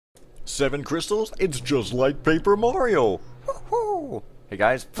7 crystals? It's just like Paper Mario! Woohoo! Hey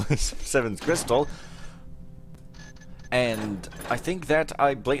guys, 7th crystal. And I think that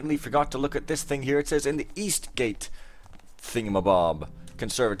I blatantly forgot to look at this thing here. It says in the East Gate thingamabob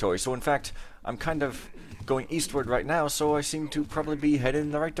conservatory. So in fact, I'm kind of going eastward right now, so I seem to probably be headed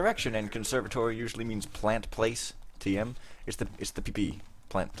in the right direction. And conservatory usually means plant place. TM. It's the PP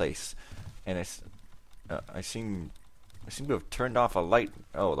plant place. And it's I seem to have turned off a light.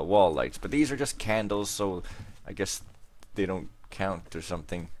 Oh, the wall lights. But these are just candles, so I guess they don't count or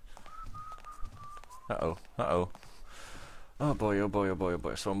something. Uh-oh. Uh-oh. Oh boy, oh boy, oh boy, oh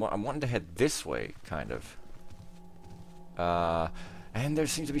boy. So I'm wanting to head this way, kind of. And there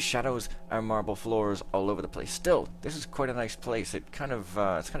seems to be shadows and marble floors all over the place. Still, this is quite a nice place. It kind of,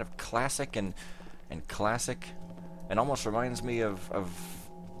 it's kind of classic and classic, and almost reminds me of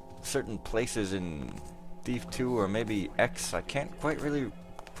certain places in Thief 2 or maybe X. I can't quite really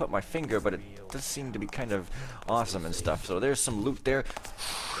put my finger, but it does seem to be kind of awesome and stuff. So there's some loot there.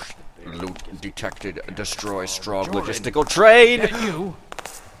 Loot detected. Destroy Strong logistical trade. You?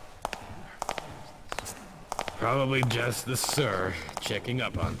 Probably just the sir checking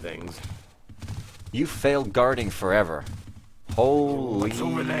up on things. You failed guarding forever. Holy. What's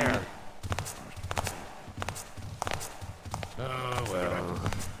over there? Oh well.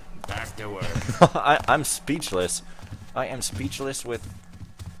 Back to work. I'm speechless. I am speechless with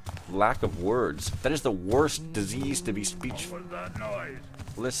lack of words. That is the worst disease to be speechless. What was that noise?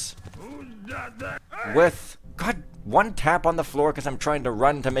 Who's that there? Hey! With God, one tap on the floor because I'm trying to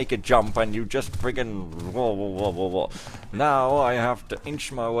run to make a jump, and you just friggin' whoa, whoa, whoa, whoa, whoa. Now I have to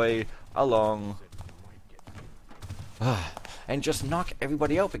inch my way along and just knock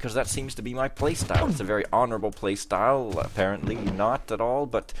everybody out, because that seems to be my playstyle. It's a very honorable playstyle. Apparently not at all,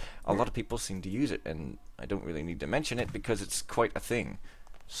 but a lot of people seem to use it, and I don't really need to mention it because it's quite a thing.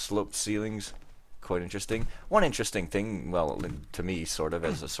 Sloped ceilings. Quite interesting. One interesting thing, well, to me, sort of,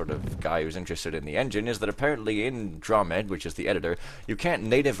 as a sort of guy who's interested in the engine, is that apparently in Dromed, which is the editor, you can't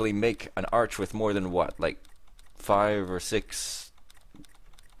natively make an arch with more than, what, like 5 or 6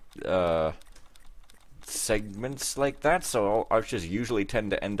 segments like that, so arches usually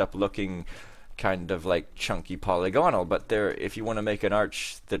tend to end up looking kind of like chunky polygonal, but if you want to make an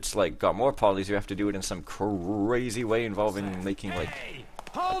arch that's like got more polys, you have to do it in some crazy way involving making like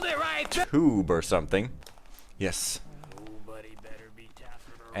Hold it right. tube or something. Yes.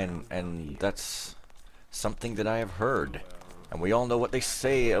 And that's something that I have heard. And we all know what they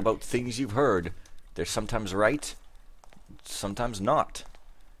say about things you've heard. They're sometimes right, sometimes not.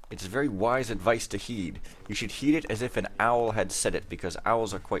 It's very wise advice to heed. You should heed it as if an owl had said it, because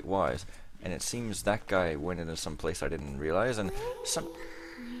owls are quite wise. And it seems that guy went into some place I didn't realize, and some...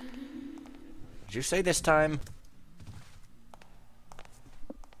 Did you say this time?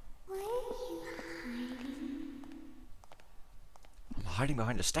 Hiding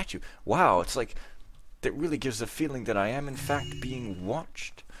behind a statue. Wow, it's like that really gives the feeling that I am in fact being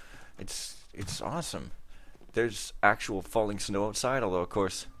watched. It's awesome. There's actual falling snow outside, although of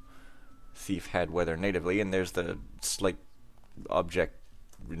course Thief had weather natively, and there's the slight object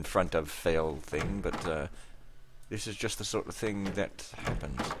in front of fail thing, but this is just the sort of thing that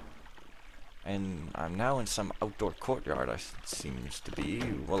happens. And I'm now in some outdoor courtyard, it seems to be.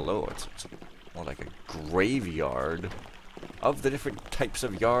 Well, no, it's more like a graveyard. Of the different types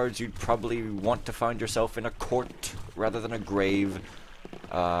of yards, you'd probably want to find yourself in a court rather than a grave.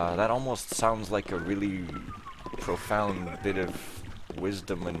 That almost sounds like a really profound bit of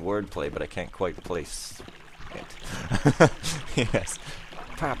wisdom and wordplay, but I can't quite place it. Yes.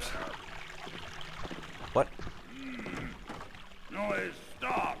 Perhaps. What? Noise,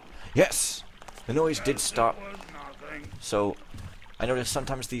 stop! Yes! The noise did stop. It was nothing. So, I notice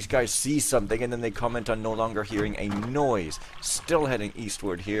sometimes these guys see something and then they comment on no longer hearing a noise. Still heading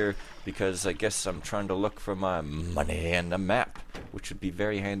eastward here because I guess I'm trying to look for my money and a map, which would be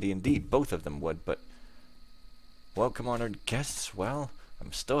very handy indeed. Both of them would, but welcome honored guests. Well,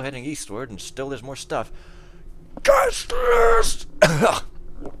 I'm still heading eastward and still there's more stuff. Guest list!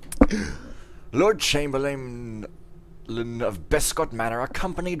 Lord Chamberlain of Bescott Manor,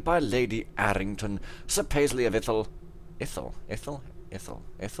 accompanied by Lady Arrington, Sir Paisley of Ithel. Ithel?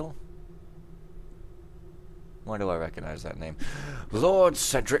 Why do I recognize that name? Lord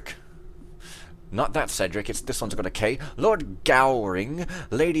Cedric. Not that Cedric, this one's got a K. Lord Gowring,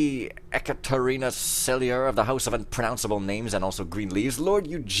 Lady Ekaterina Cellier of the House of Unpronounceable Names and also Green Leaves, Lord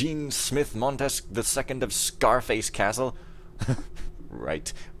Eugene Smith Montesque II of Scarface Castle.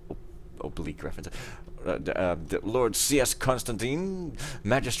 Right. Oblique reference. Lord C.S. Constantine,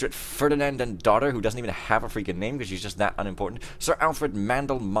 Magistrate Ferdinand and daughter, who doesn't even have a freaking name because she's just that unimportant. Sir Alfred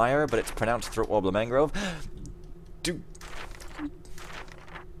Mandel Meyer, but it's pronounced through Obla Mangrove.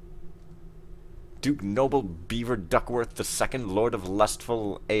 Duke Noble Beaver Duckworth II, Lord of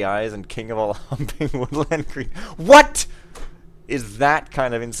Lustful AIs and King of all humping woodland creek. What is that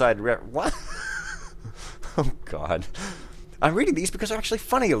kind of inside what? Oh God. I'm reading these because they're actually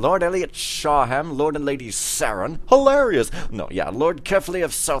funny. Lord Elliot Shawham, Lord and Lady Saron. Hilarious! No, yeah, Lord Carefully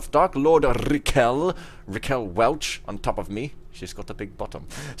of South Dock, Lord Raquel Welch on top of me. She's got a big bottom.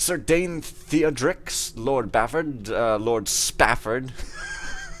 Sir Dane Theodrix, Lord Bafford, Lord Spafford.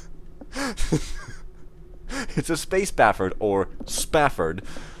 It's a Space Bafford, or Spafford.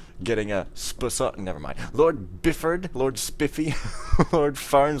 Getting a never mind. Lord Bifford, Lord Spiffy, Lord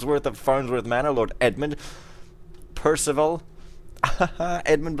Farnsworth of Farnsworth Manor, Lord Edmund, Percival,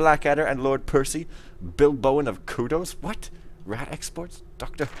 Edmund Blackadder, and Lord Percy, Bill Bowen of Kudos. What? Rat Exports,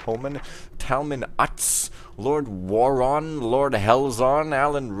 Dr. Holman, Talman Utz, Lord Waron, Lord Helzon,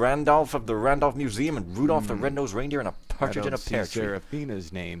 Alan Randolph of the Randolph Museum, and Rudolph the Red-Nosed Reindeer, and a partridge in a pear tree.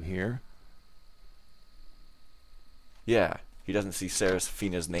 Seraphina's name here. Yeah, he doesn't see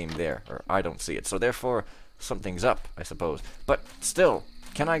Seraphina's name there, or I don't see it, so therefore something's up, I suppose. But still,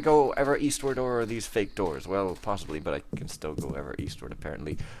 can I go ever eastward, or are these fake doors? Well, possibly, but I can still go ever eastward,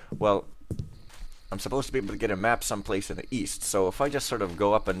 apparently. Well, I'm supposed to be able to get a map someplace in the east, so if I just sort of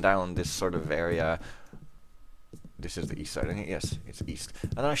go up and down this sort of area... This is the east side, I think. Yes, it's east.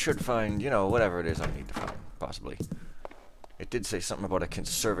 And then I should find, you know, whatever it is I need to find, possibly. It did say something about a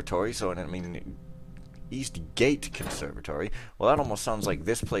conservatory, so, I mean... East Gate Conservatory. Well, that almost sounds like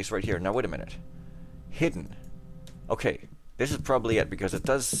this place right here. Now, wait a minute. Hidden. Okay, this is probably it, because it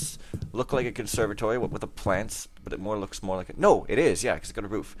does look like a conservatory with the plants, but it looks more like a... No, it is, yeah, because it's got a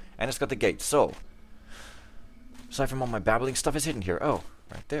roof. And it's got the gate, so... Aside from all my babbling, stuff is hidden here. Oh,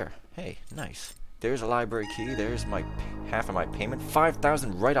 right there. Hey, nice. There's a library key. There's my half of my payment.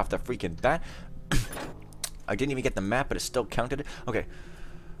 5,000 right off the freaking bat. I didn't even get the map, but it still counted. Okay.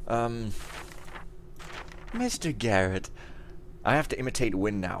 Mr. Garrett, I have to imitate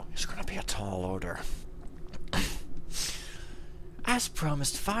Wynne now. It's gonna be a tall order. As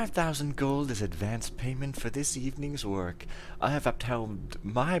promised, 5,000 gold as advance payment for this evening's work. I have upheld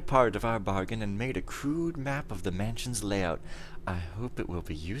my part of our bargain and made a crude map of the mansion's layout. I hope it will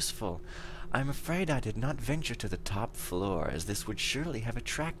be useful. I'm afraid I did not venture to the top floor, as this would surely have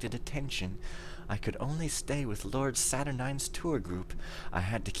attracted attention. I could only stay with Lord Saturnine's tour group. I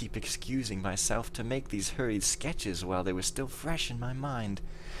had to keep excusing myself to make these hurried sketches while they were still fresh in my mind.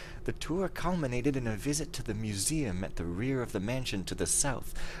 The tour culminated in a visit to the museum at the rear of the mansion to the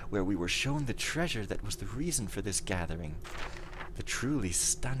south, where we were shown the treasure that was the reason for this gathering. The truly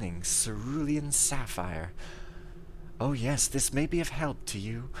stunning cerulean sapphire. Oh yes, this may be of help to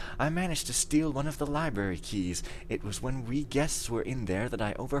you. I managed to steal one of the library keys. It was when we guests were in there that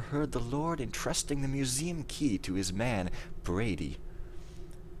I overheard the Lord entrusting the museum key to his man, Brady.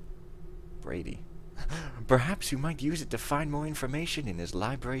 Perhaps you might use it to find more information in his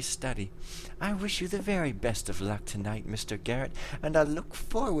library study. I wish you the very best of luck tonight, Mr. Garrett, and I look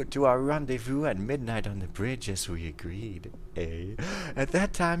forward to our rendezvous at midnight on the bridge as we agreed. At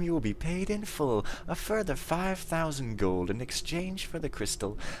that time you will be paid in full, a further 5,000 gold in exchange for the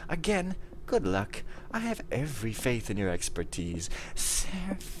crystal. Again, good luck. I have every faith in your expertise.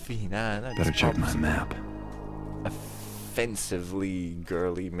 Seraphina... Better check my map. Offensively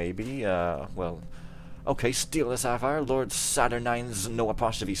girly, maybe. Well... Okay, steal the sapphire. Lord Saturnine's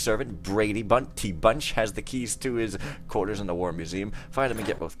no-apostrophe servant, Brady T-Bunch, has the keys to his quarters in the War Museum. Find them and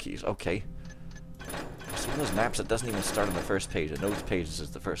get both keys. Okay. It's one of those maps that doesn't even start on the first page. It knows pages is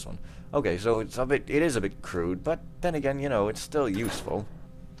the first one. Okay, so it is a bit crude, but then again, you know, it's still useful.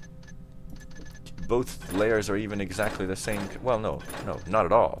 Both layers are even exactly the same. Well, no, not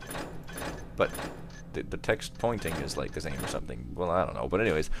at all. But the text pointing is like the same or something. Well, I don't know. But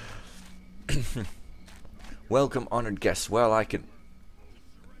anyways. Welcome, honored guests. Well, I can...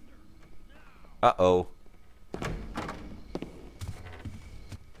 Uh-oh.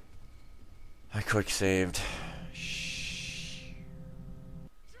 I quick-saved. Shh.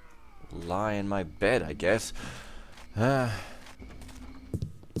 Lie in my bed, I guess. Well,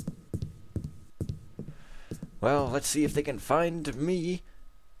 let's see if they can find me.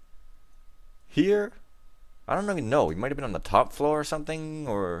 Here? I don't even know. He might have been on the top floor or something,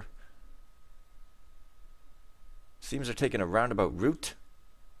 or... Seems they're taking a roundabout route.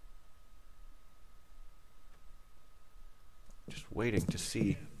 Just waiting to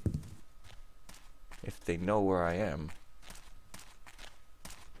see if they know where I am.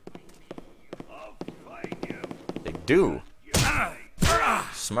 do.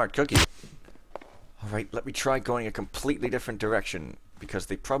 Smart cookie. Alright, let me try going a completely different direction, because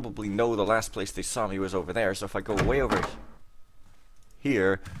they probably know the last place they saw me was over there, so if I go way over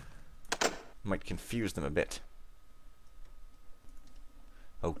here, it might confuse them a bit.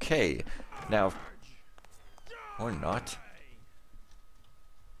 Okay, now, or not.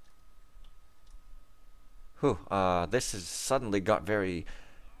 Whew, this has suddenly got very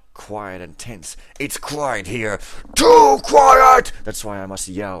quiet and tense. It's quiet here. Too quiet! That's why I must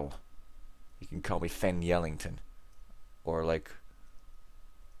yell. You can call me Fen Yellington. Or like,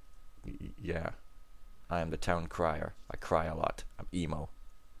 yeah, I am the town crier. I cry a lot. I'm emo.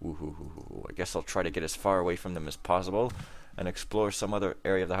 Woohoo. I guess I'll try to get as far away from them as possible and explore some other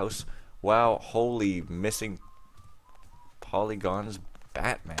area of the house. Wow, holy missing polygons,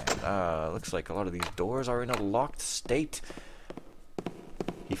 Batman. Looks like a lot of these doors are in a locked state.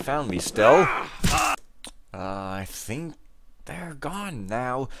 He found me still. I think they're gone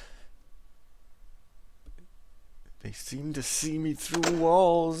now. They seem to see me through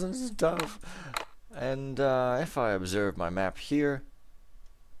walls and stuff. And if I observe my map here,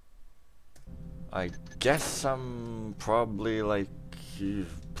 I guess I'm probably like,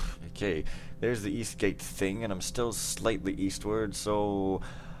 okay, there's the east gate thing, and I'm still slightly eastward, so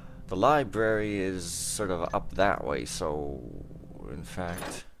the library is sort of up that way, so in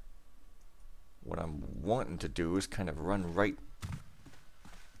fact, what I'm wanting to do is kind of run right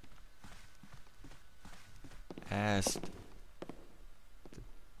past the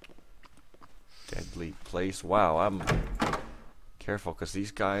deadly place. Wow, I'm careful, because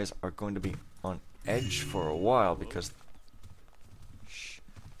these guys are going to be on edge for a while, because shh,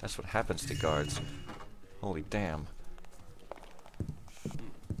 that's what happens to guards. Holy damn.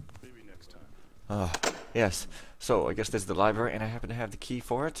 Maybe next time. Yes. So, I guess there's the library, and I happen to have the key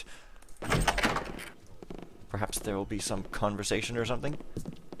for it. Perhaps there will be some conversation or something.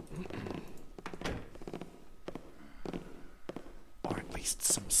 Or at least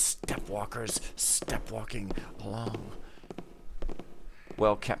some stepwalkers stepwalking along.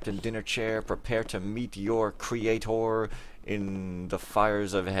 Well, Captain Dinnerchair, prepare to meet your creator in the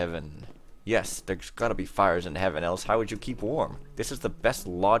fires of heaven. Yes, there's gotta be fires in heaven, else how would you keep warm? This is the best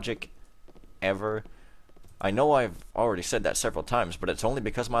logic ever. I know I've already said that several times, but it's only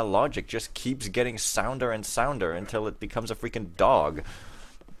because my logic just keeps getting sounder and sounder until it becomes a freaking dog.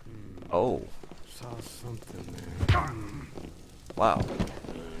 Oh. Saw something there. Wow.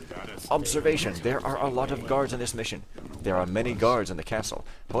 Observation. There are a lot of guards in this mission. There are many guards in the castle.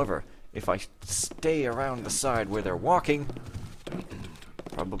 However, if I stay around the side where they're walking,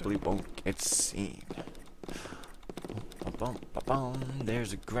 probably won't get seen.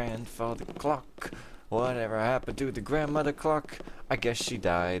 There's a grandfather clock. Whatever happened to the grandmother clock? I guess she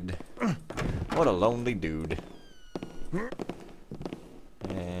died. What a lonely dude.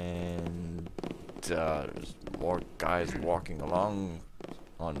 And there's more guys walking along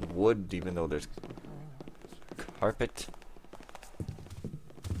on wood, even though there's carpet.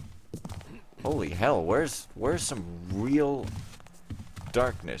 Holy hell, where's some real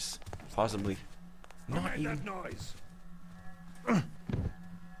darkness? Possibly not even that noise.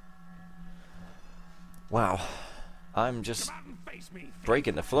 Wow, I'm just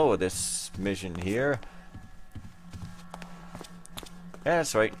breaking the flow of this mission here. Yeah,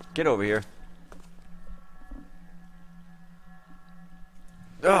 that's right. Get over here.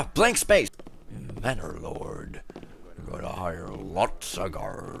 Blank space! Manor Lord. We're gonna hire lots of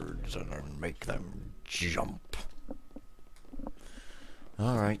guards and then make them jump.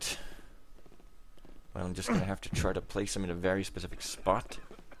 Alright. Well, I'm just gonna have to try to place them in a very specific spot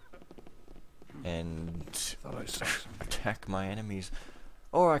and attack my enemies.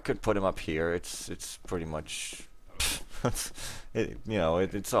 Or I could put him up here. It's pretty much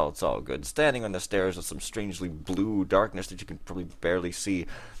it's all good. Standing on the stairs with some strangely blue darkness that you can probably barely see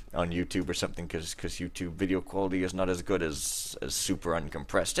on YouTube or something, because YouTube video quality is not as good as super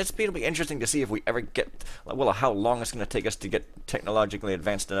uncompressed. It'll be interesting to see if we ever get, well, how long it's going to take us to get technologically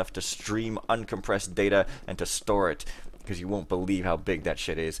advanced enough to stream uncompressed data and to store it, because you won't believe how big that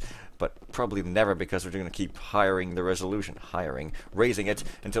shit is. But probably never, because we're going to keep raising it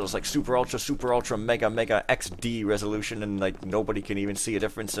until it's like super ultra mega XD resolution, and like nobody can even see a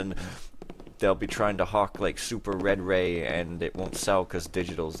difference, and they'll be trying to hawk like super red ray, and it won't sell because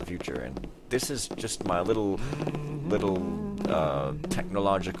digital's the future. And this is just my little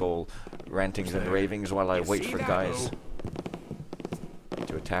technological rantings and ravings while I wait for guys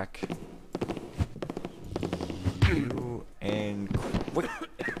to attack. You and quick.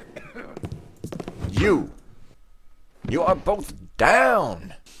 You are both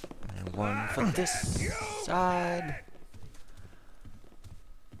down. And one for this, inside.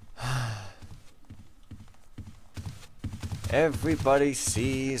 Everybody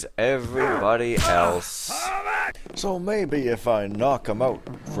sees everybody else. So maybe if I knock them out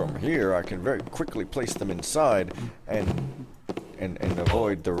from here, I can very quickly place them inside and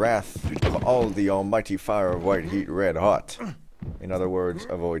avoid the wrath of all the almighty fire of white heat red hot. In other words,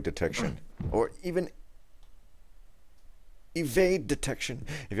 avoid detection. Or even evade detection,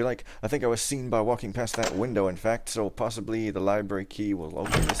 if you like. I think I was seen by walking past that window, in fact, so possibly the library key will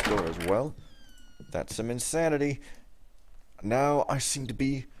open this door as well. That's some insanity. Now I seem to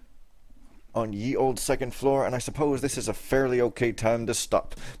be on ye old second floor, and I suppose this is a fairly okay time to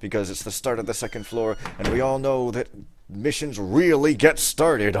stop, because it's the start of the second floor, and we all know that missions really get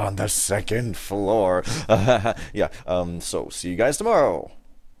started on the second floor. Yeah, so see you guys tomorrow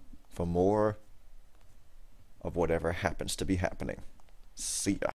for more of whatever happens to be happening. See ya.